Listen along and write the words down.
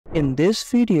In this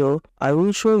video, I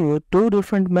will show you two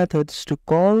different methods to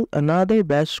call another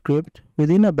bash script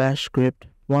within a bash script.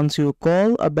 Once you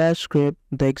call a bash script,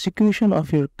 the execution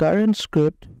of your current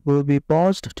script will be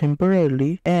paused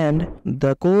temporarily and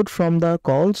the code from the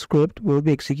call script will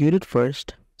be executed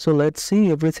first. So let's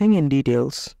see everything in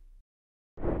details.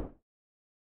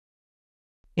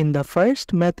 In the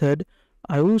first method,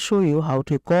 I will show you how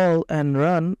to call and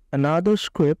run another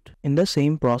script in the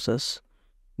same process.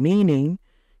 Meaning,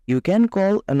 you can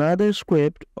call another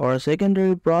script or a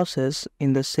secondary process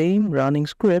in the same running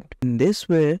script. In this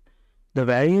way, the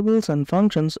variables and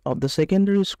functions of the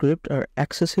secondary script are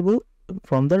accessible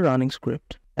from the running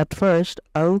script. At first,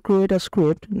 I will create a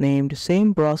script named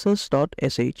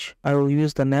sameprocess.sh. I will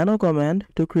use the nano command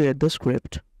to create the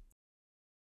script.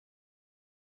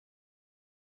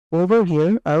 Over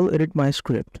here, I will edit my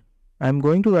script. I am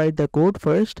going to write the code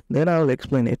first, then I will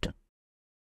explain it.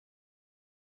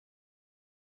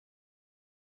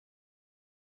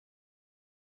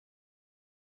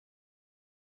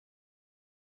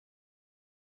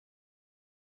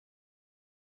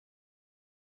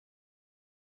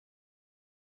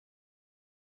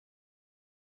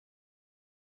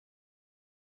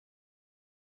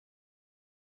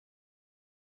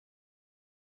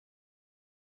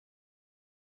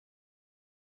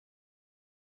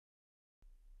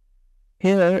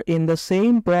 Here in the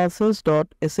same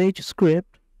process.sh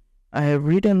script, I have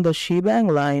written the shebang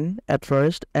line at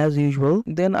first as usual.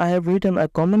 Then I have written a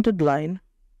commented line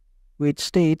which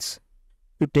states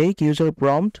to take user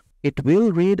prompt. It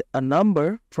will read a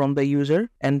number from the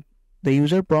user and the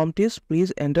user prompt is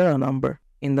please enter a number.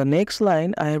 In the next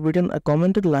line, I have written a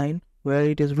commented line where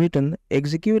it is written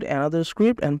execute another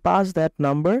script and pass that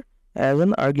number as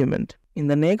an argument. In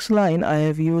the next line, I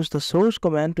have used the source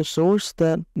command to source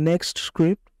the next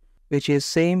script, which is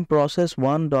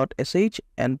sameprocess1.sh,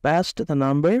 and passed the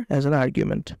number as an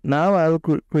argument. Now I will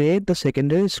create the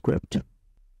secondary script.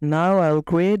 Now I will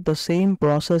create the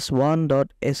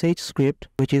sameprocess1.sh script,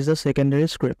 which is the secondary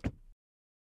script.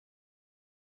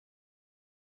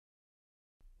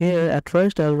 Here at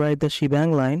first I will write the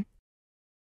shebang line.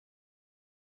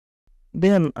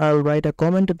 Then I will write a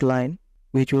commented line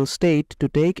which will state to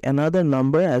take another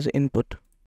number as input.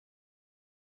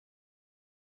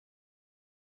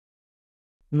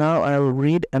 Now I will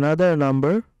read another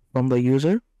number from the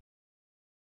user.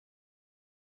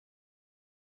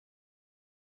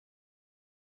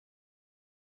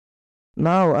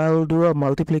 Now I will do a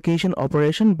multiplication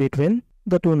operation between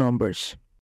the two numbers.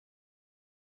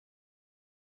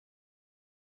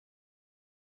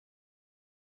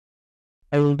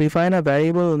 I will define a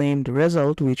variable named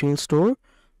result which will store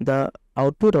the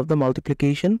output of the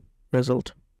multiplication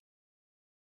result.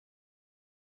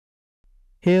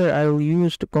 Here I will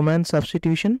use the command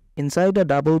substitution. Inside the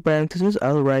double parenthesis,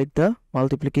 I will write the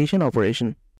multiplication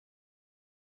operation.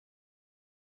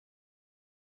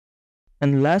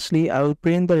 And lastly, I will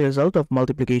print the result of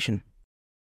multiplication.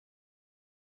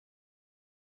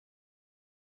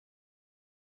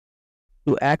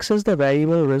 To access the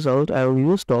variable result, I will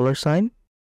use $sign.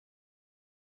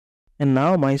 And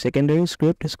now my secondary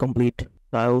script is complete.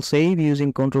 So I will save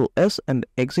using Ctrl S and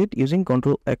exit using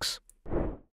Ctrl X.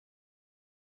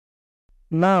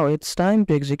 Now it's time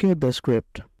to execute the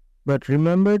script. But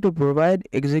remember to provide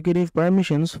executive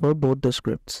permissions for both the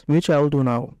scripts, which I will do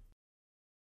now.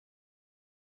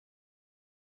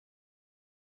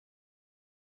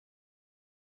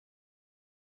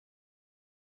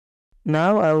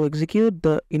 Now I will execute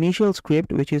the initial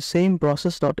script, which is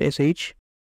sameprocess.sh.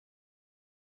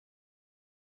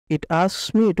 It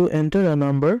asks me to enter a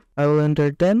number. I will enter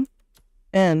 10,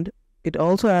 and it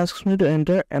also asks me to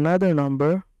enter another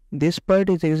number. This part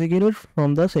is executed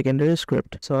from the secondary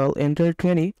script. So I'll enter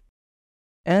 20,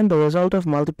 and the result of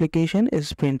multiplication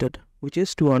is printed, which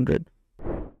is 200.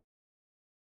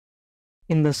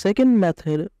 In the second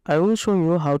method, I will show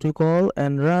you how to call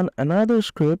and run another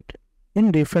script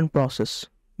in different process.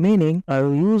 Meaning, I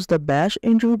will use the bash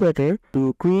interpreter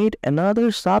to create another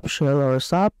subshell or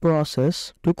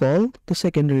sub-process to call the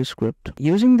secondary script.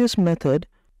 Using this method,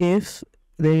 if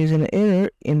there is an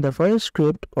error in the first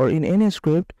script or in any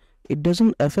script, it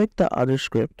doesn't affect the other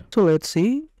script. So let's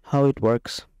see how it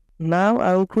works. Now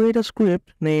I will create a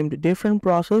script named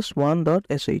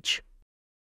differentprocess1.sh.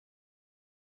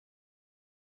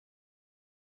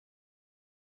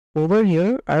 Over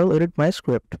here, I will edit my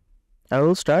script. I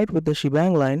will start with the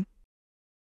shebang line.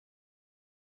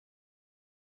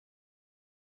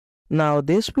 Now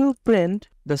this will print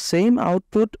the same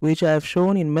output which I have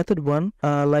shown in method 1,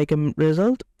 like a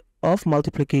result of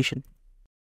multiplication.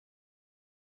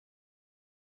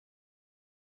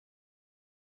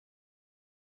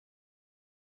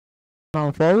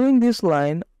 Now following this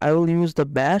line, I will use the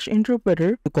bash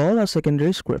interpreter to call a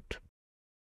secondary script.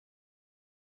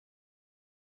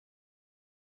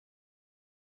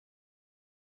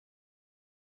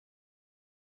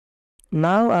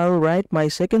 Now I will write my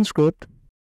second script.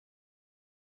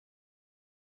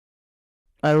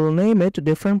 I will name it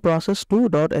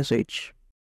differentprocess2.sh.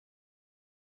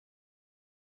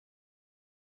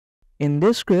 In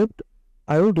this script,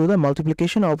 I will do the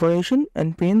multiplication operation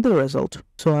and print the result.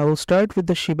 So I will start with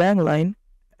the shebang line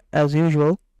as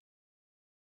usual.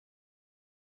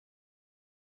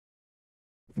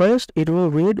 First it will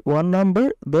read one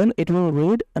number, then it will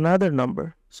read another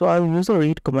number. So I will use the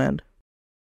read command.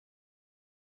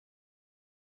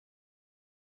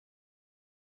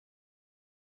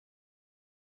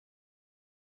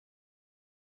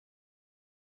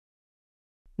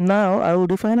 Now I will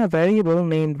define a variable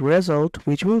named result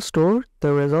which will store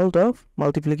the result of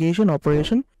multiplication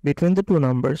operation between the two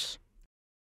numbers.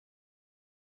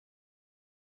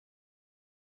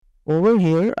 Over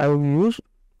here I will use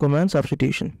command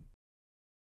substitution.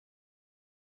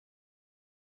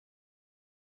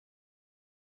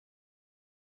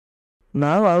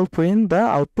 Now I will print the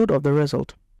output of the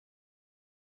result.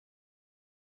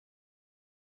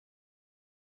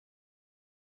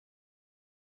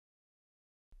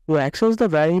 To access the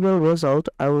variable result,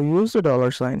 I will use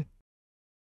the $sign.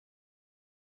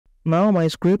 Now my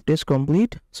script is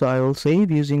complete, so I will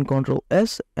save using Ctrl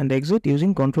S and exit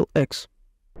using Ctrl X.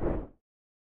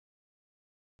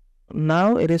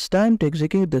 Now it is time to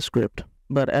execute the script,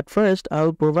 but at first I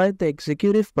will provide the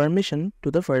executive permission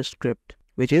to the first script,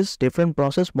 which is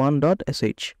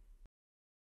differentprocess1.sh.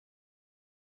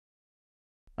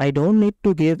 I don't need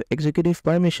to give executive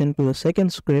permission to the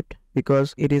second script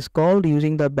because it is called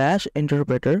using the bash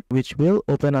interpreter, which will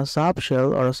open a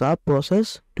subshell or a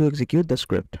subprocess to execute the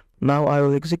script. Now I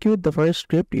will execute the first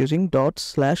script using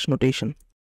 // notation.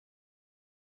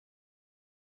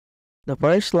 The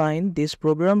first line, this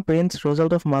program prints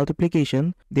result of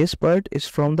multiplication. This part is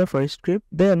from the first script.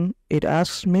 Then it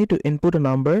asks me to input a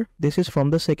number. This is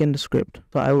from the second script.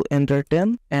 So I will enter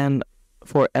 10, and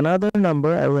for another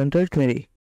number I will enter 20.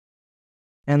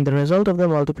 And the result of the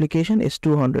multiplication is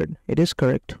 200. It is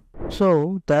correct.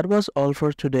 So that was all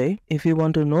for today. If you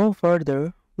want to know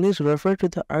further, please refer to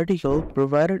the article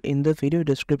provided in the video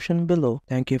description below.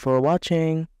 Thank you for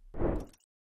watching.